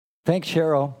Thanks,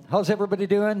 Cheryl. How's everybody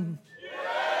doing?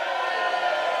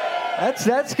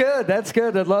 That's good. That's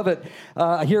good. I love it.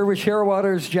 Here with Cheryl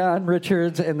Waters, John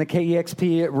Richards, and the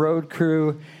KEXP road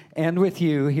crew, and with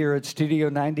you here at Studio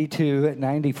 92 at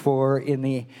 94 in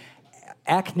the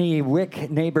Acne Wick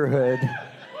neighborhood.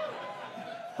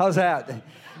 How's that?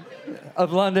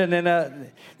 Of London.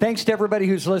 And thanks to everybody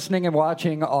who's listening and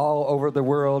watching all over the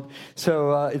world.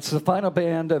 So it's the final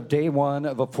band of day one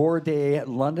of a 4-day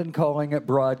London Calling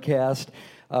broadcast.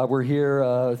 We're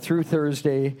here through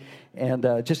Thursday and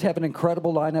just have an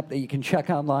incredible lineup that you can check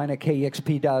online at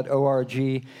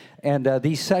kexp.org. And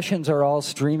these sessions are all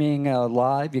streaming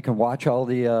live. You can watch all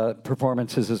the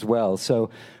performances as well. So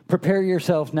prepare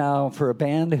yourself now for a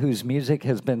band whose music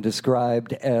has been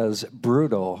described as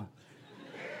brutal.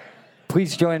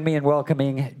 Please join me in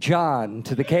welcoming John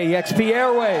to the KEXP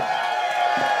airwaves.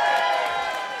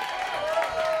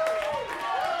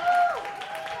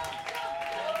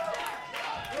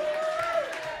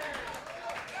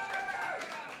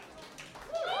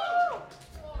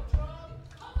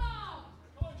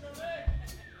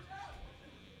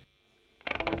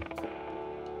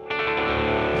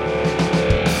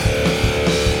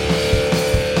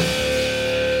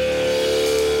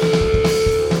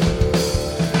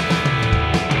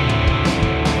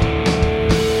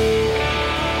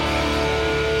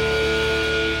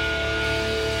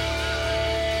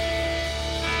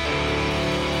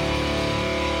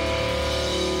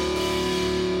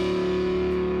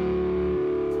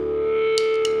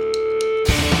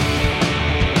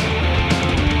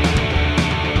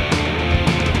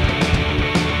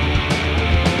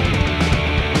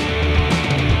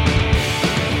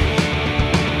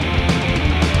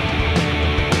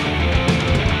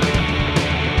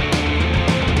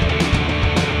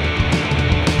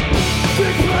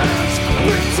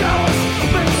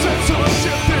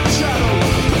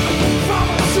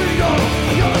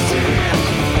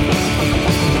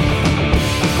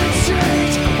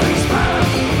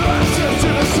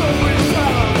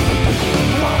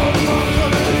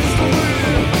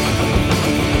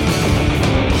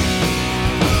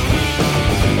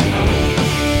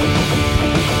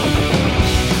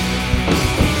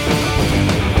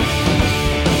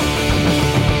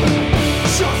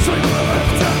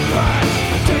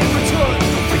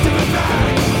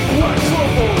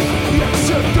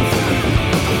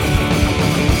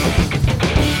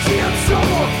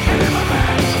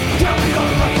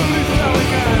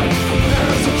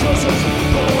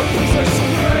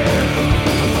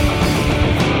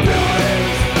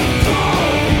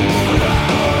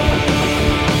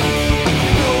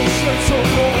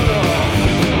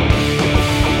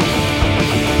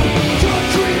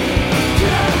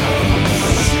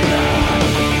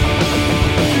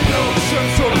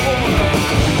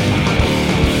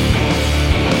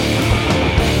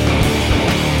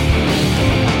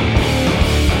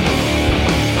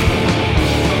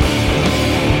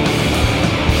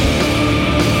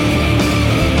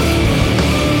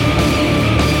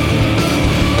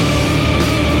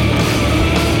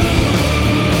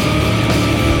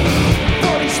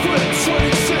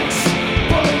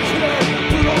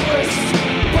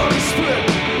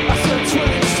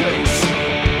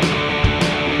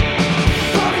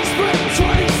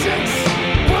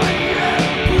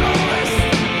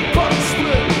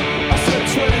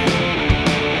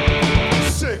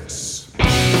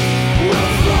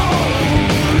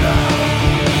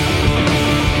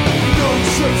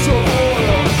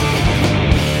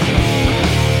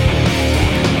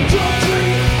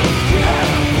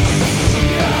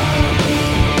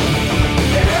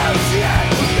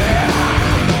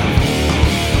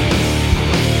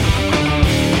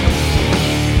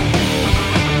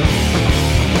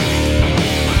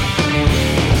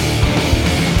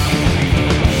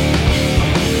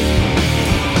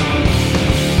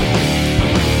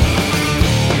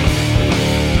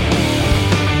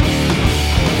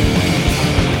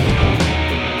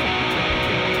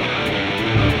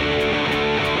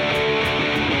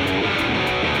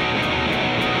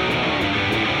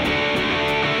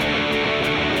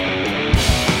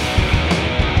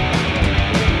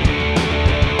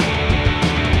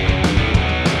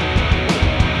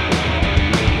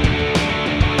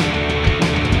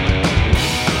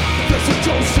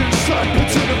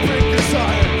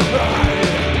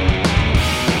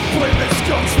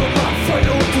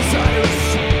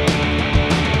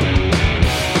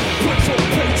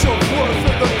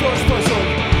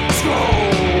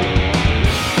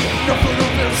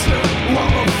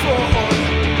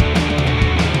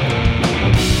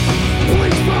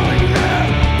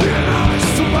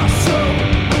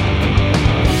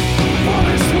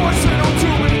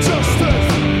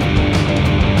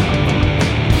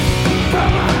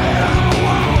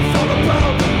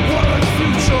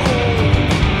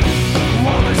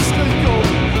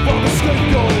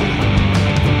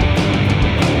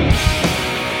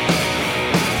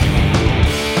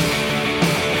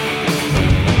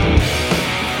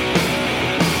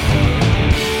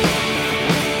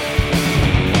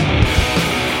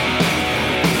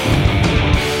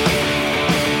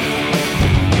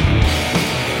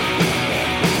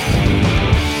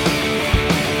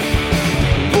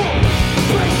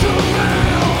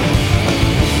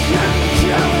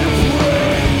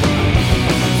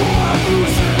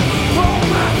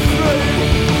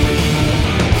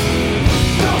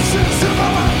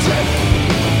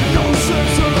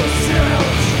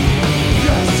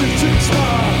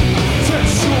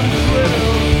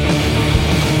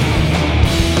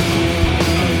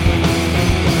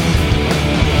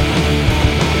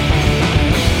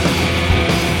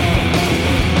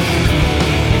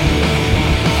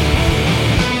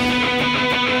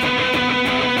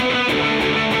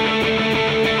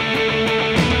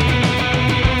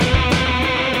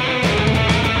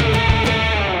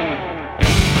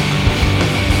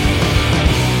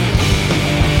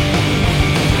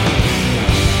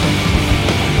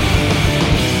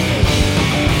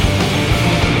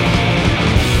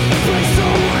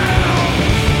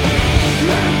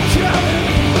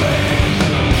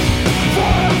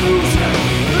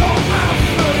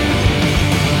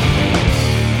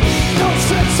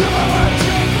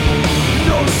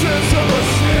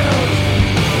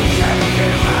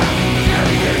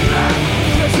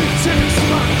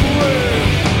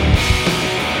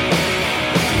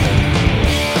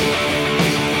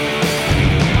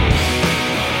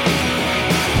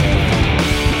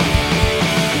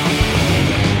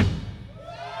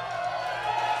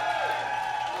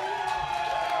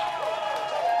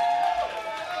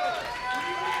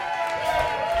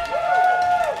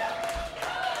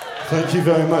 Thank you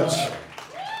very much.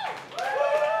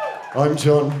 I'm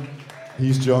John,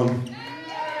 he's John,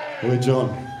 we're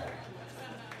John.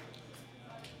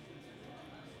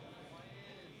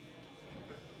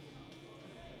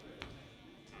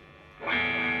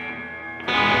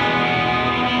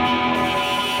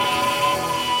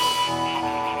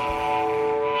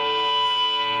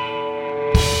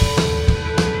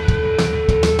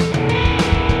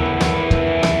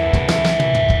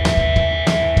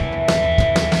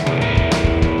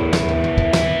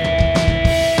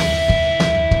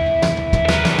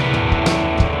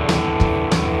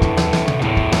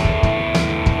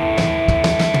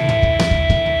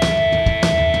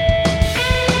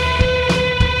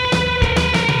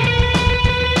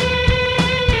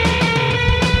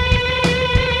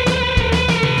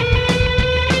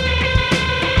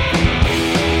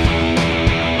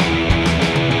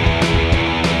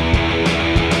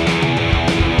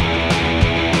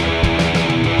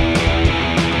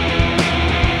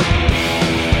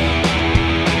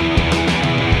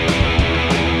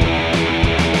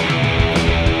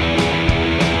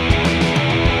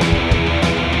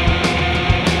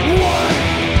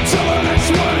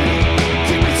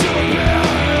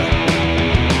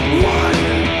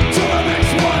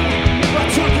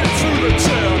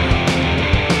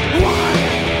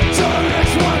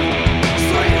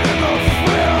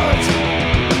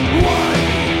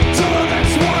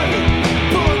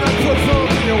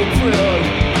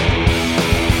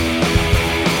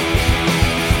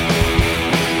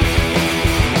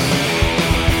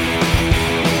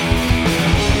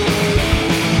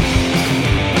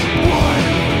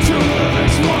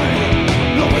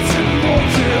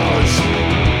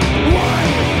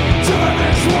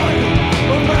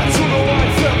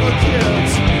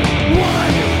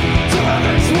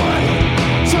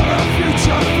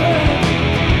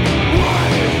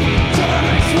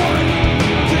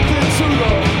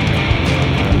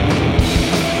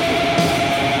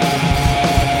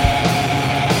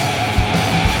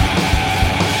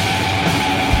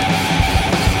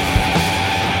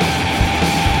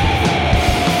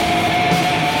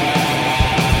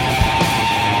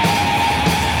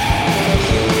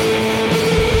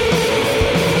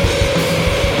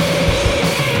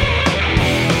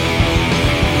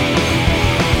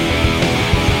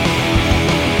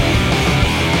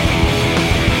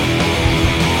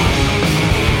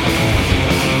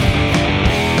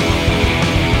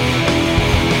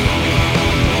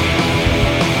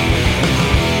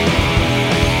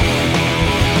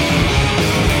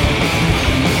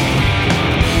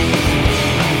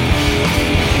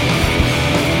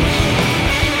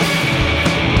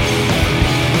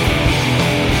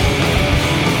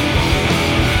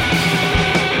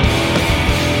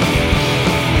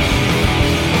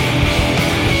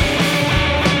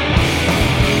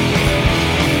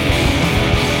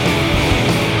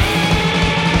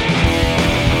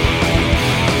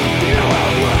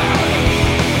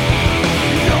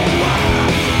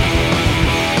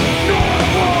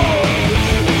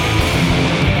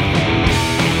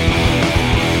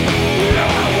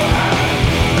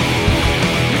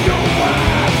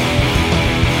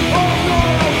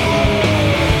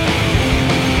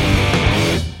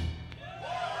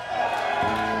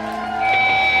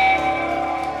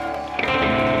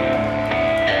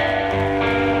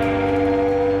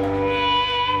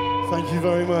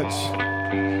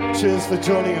 Cheers for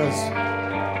joining us.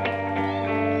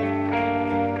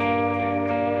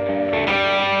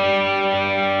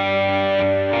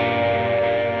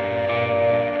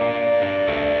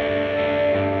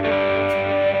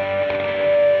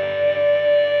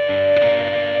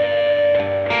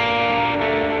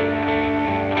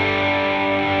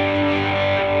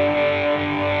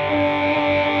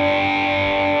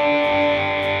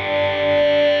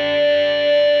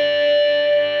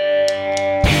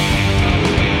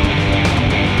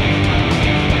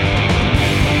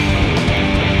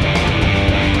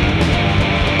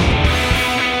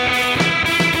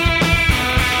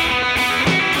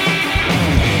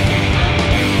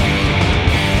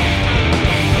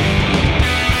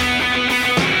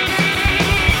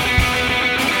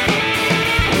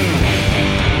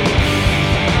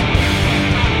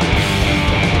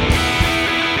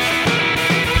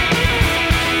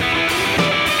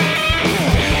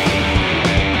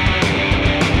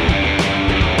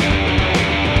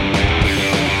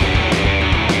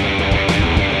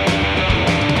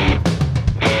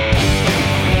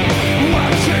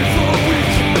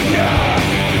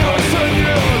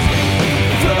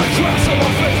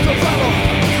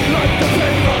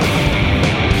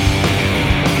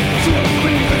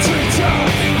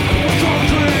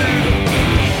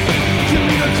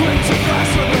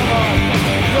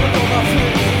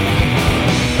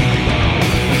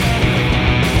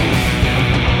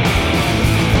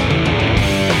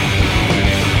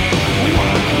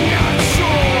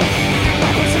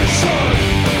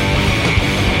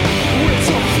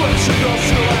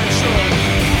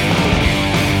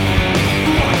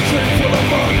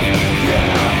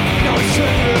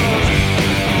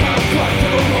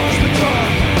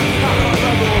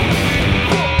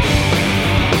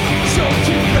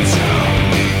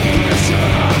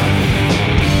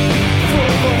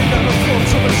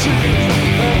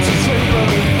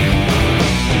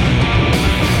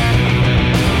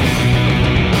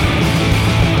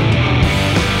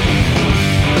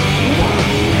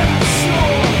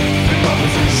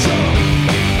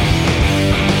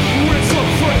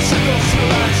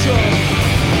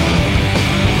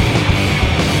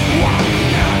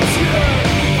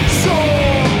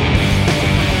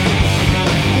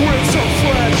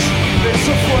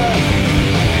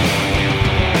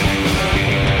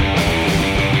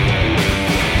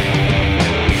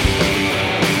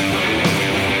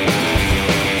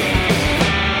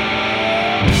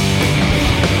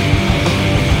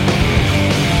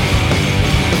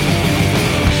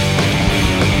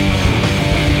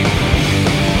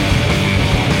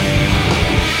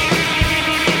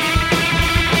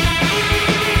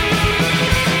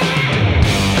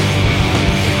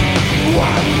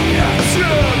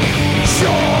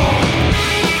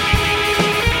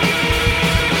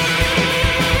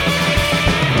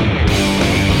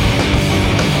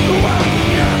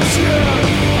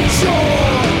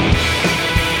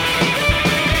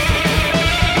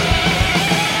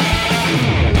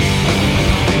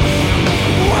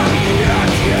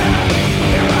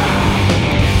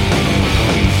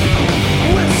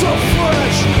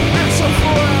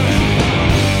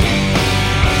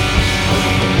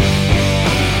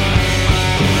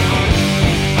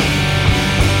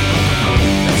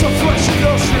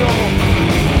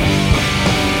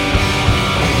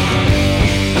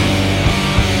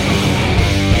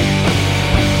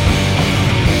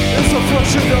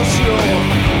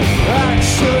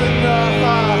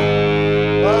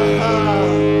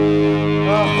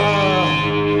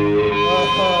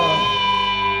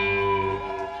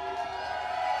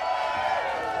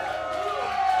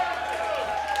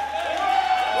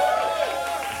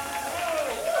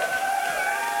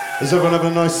 Is everyone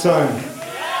having a nice time?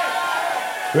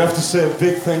 We have to say a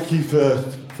big thank you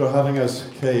for having us,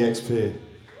 KEXP.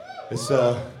 It's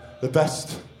the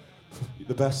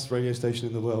best radio station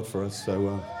in the world for us.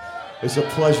 So it's a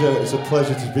pleasure. It's a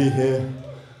pleasure to be here,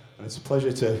 and it's a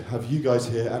pleasure to have you guys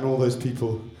here and all those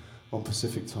people on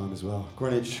Pacific time as well.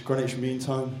 Greenwich Mean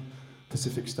Time,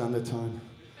 Pacific Standard Time,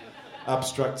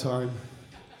 Abstract Time.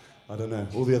 I don't know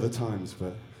all the other times,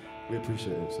 but we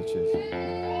appreciate it. So cheers.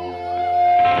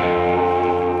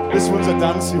 This one's a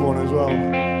dancey one as well.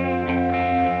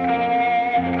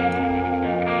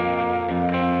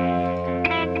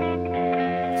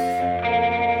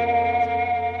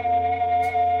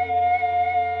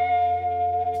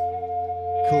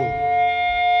 Cool.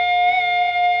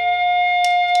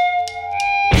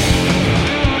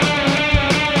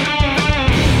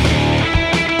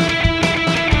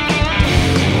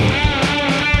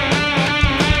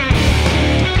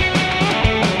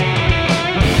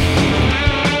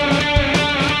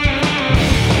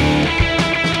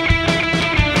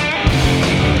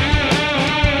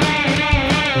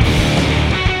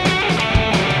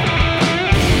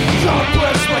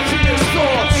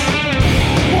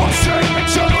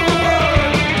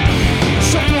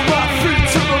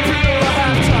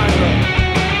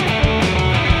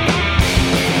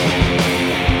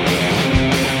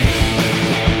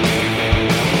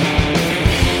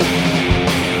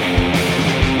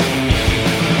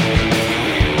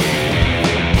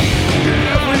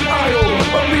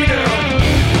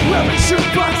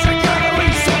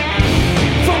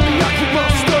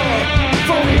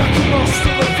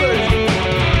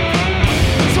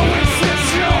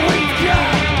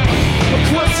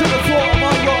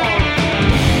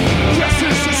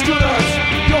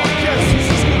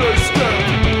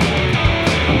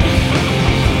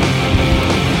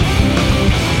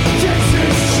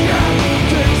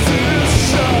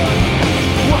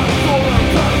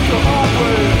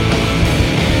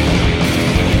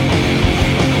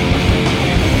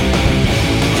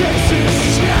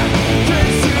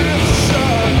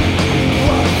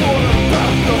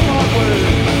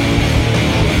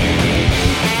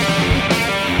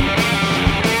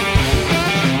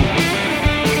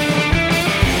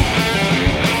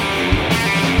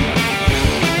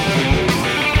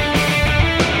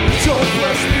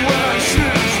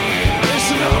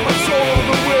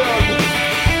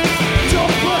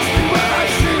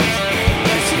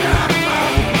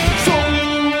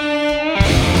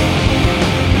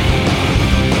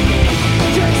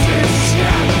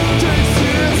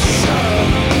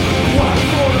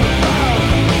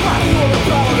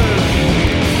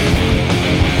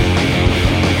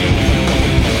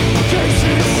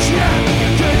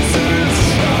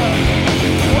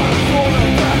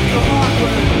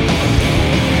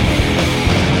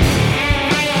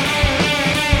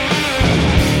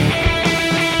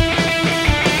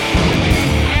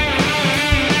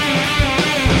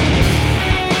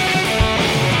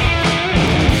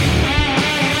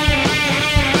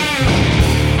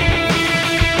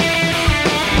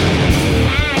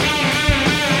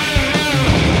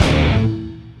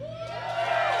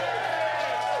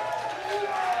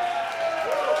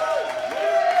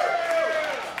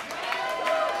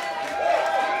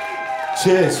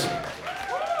 Cheers.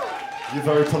 You're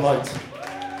very polite. That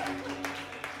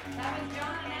was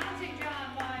John announcing John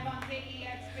live on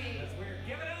KEXP. We're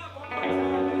giving it up one more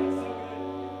time. It's so good.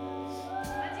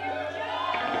 Let's hear it for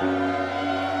John.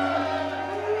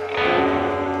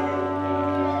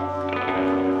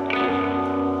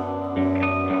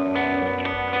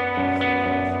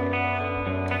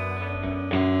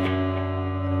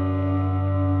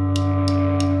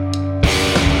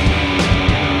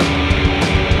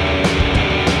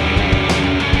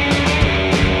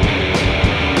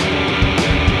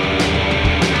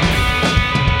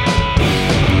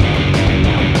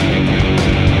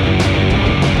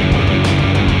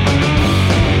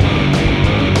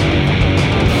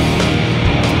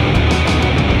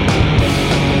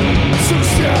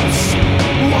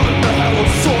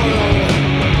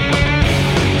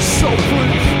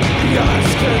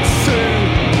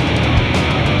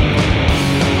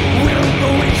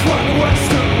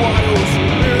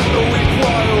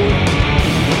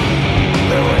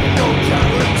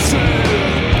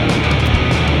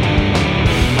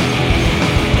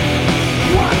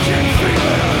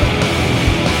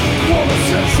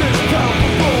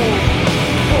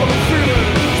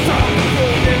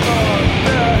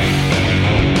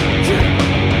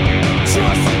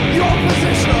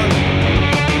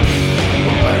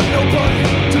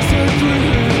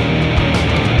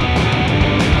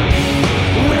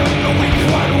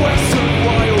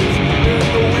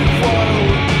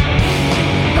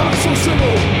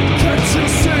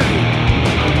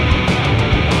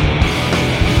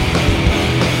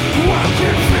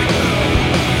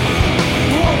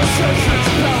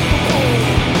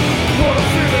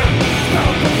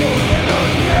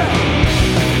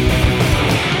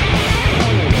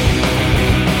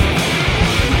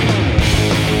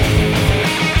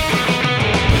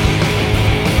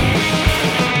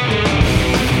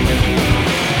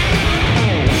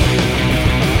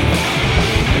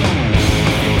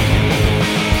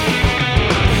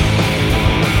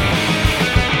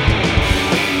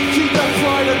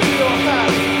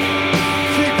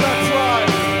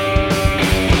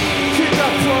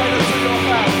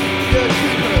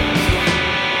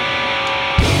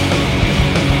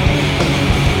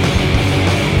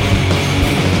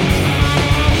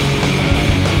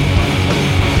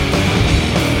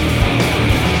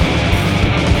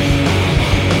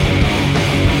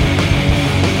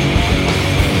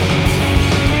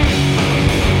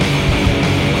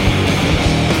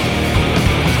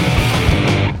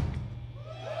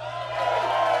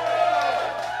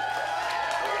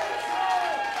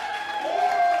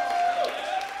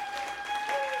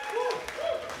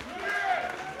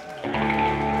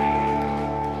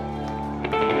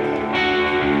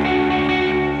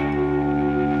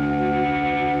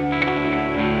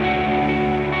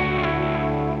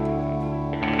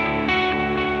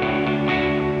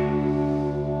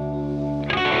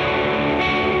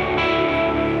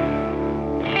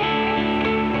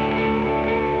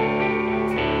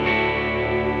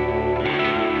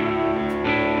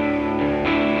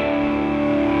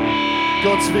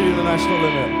 Godspeed in the National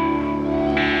Limit.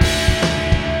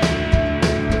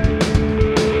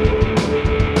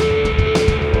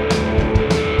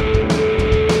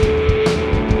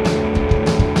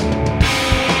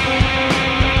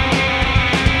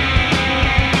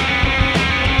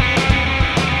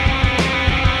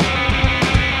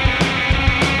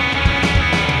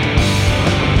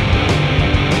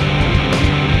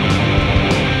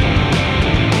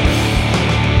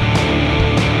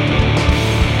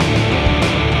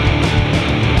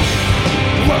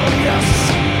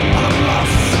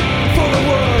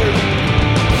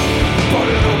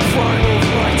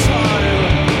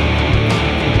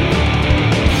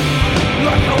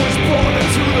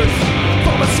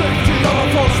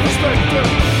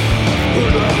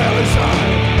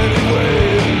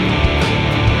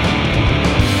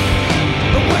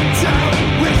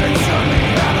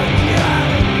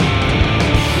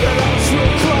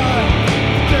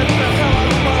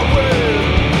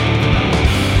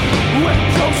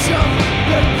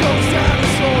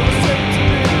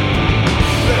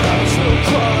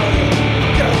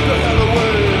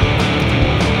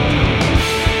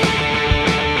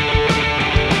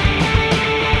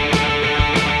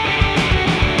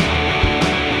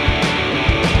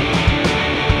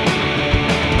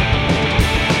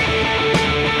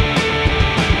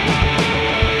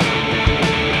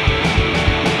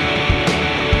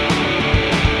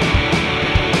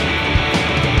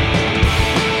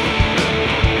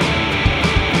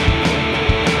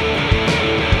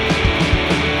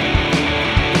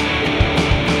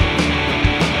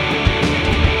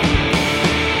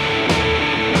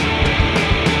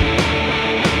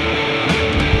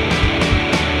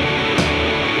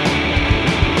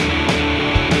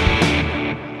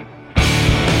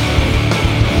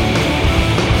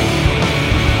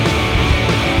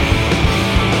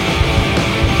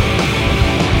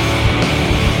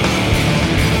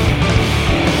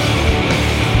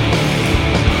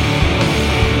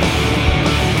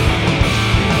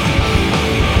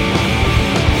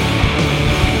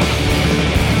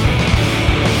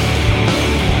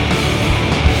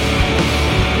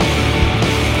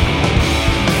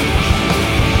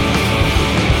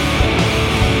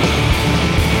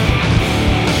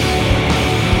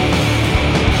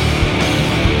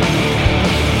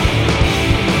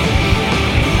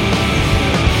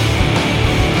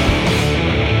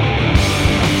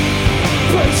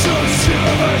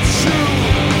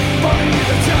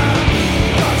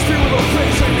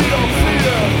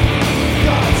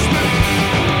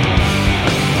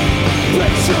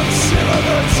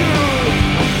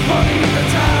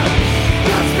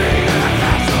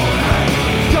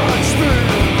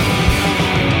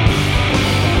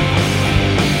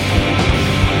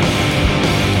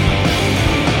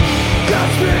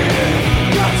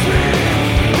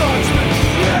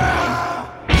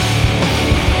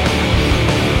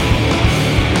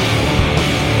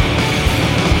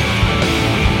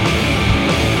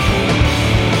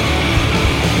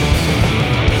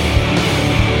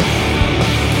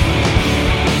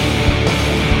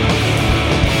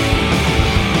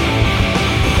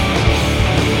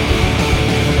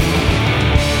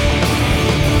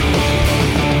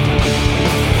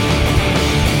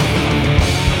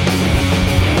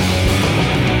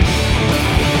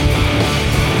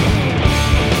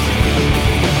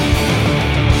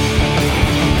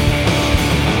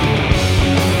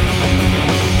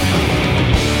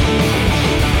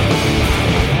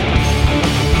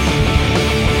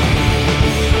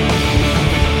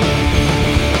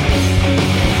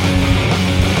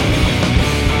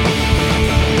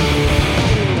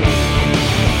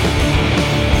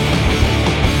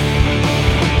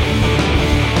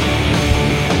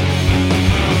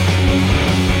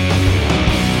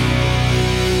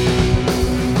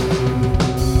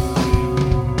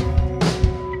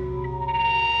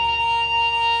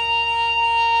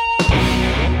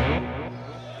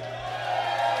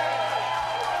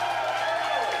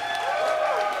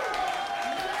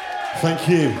 Thank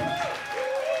you.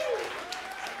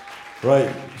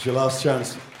 Right, it's your last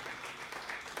chance.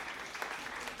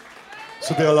 This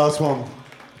will be our last one.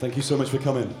 Thank you so much for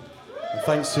coming. And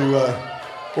thanks to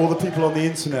all the people on the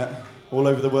internet all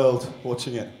over the world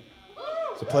watching it.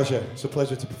 It's a pleasure. It's a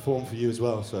pleasure to perform for you as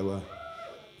well. So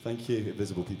thank you,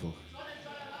 invisible people.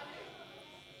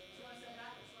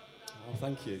 Oh,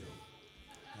 thank you.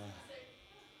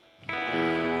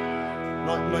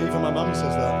 Not even my mum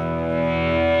says that.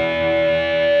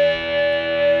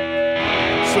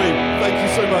 Sweet. Thank you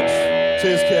so much.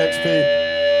 Cheers, KEXP.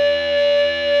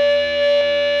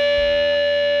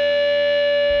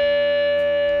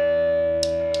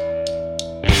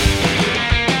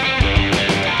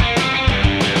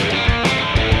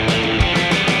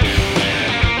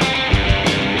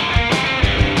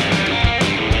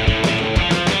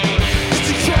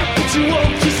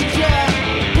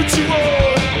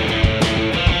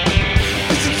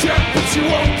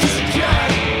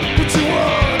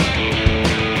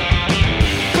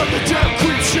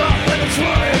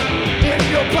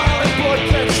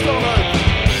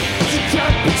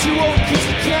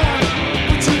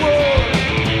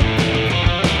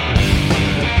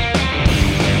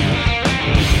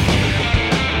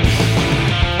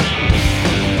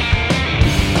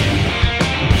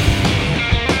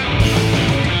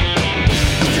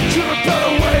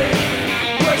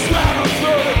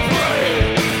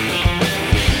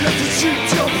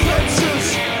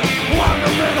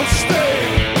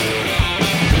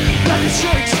 And it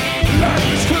shakes, and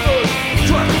it's quivered.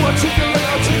 Driving one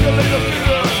articulate a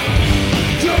fever.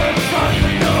 Couldn't find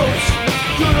the notes,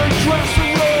 couldn't cross the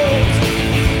roads.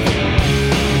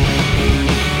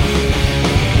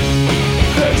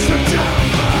 There's a down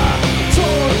my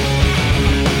torn.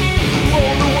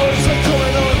 All the words are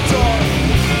coming undone.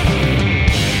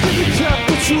 And you can't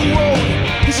put you on,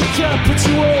 'cause you can't put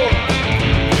you on.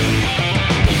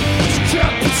 'Cause you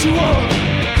can't put you on,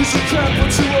 'cause you can't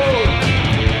put you on.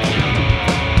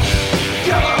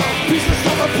 Yellow pieces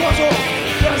of the puzzle,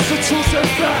 that's the truth and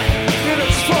fact in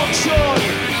its function.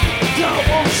 Now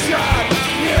won't stand,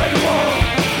 it won't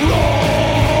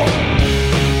roll.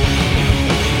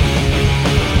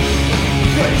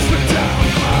 Raise the down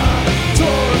my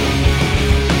tongue.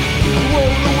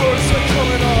 All the words are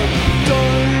coming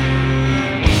undone.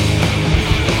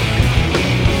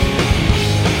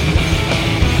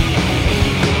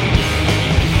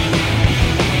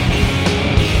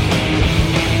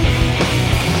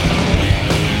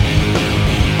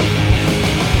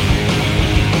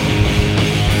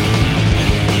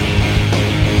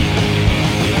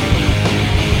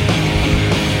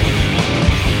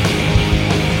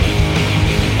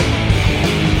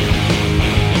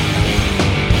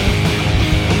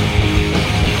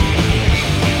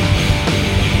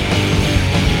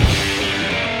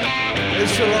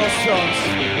 It's your last chance.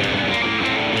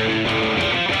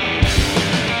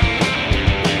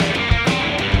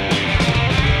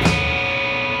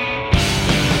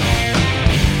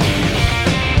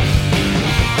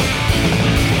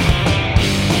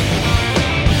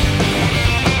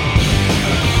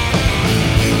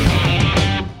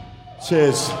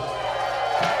 Cheers.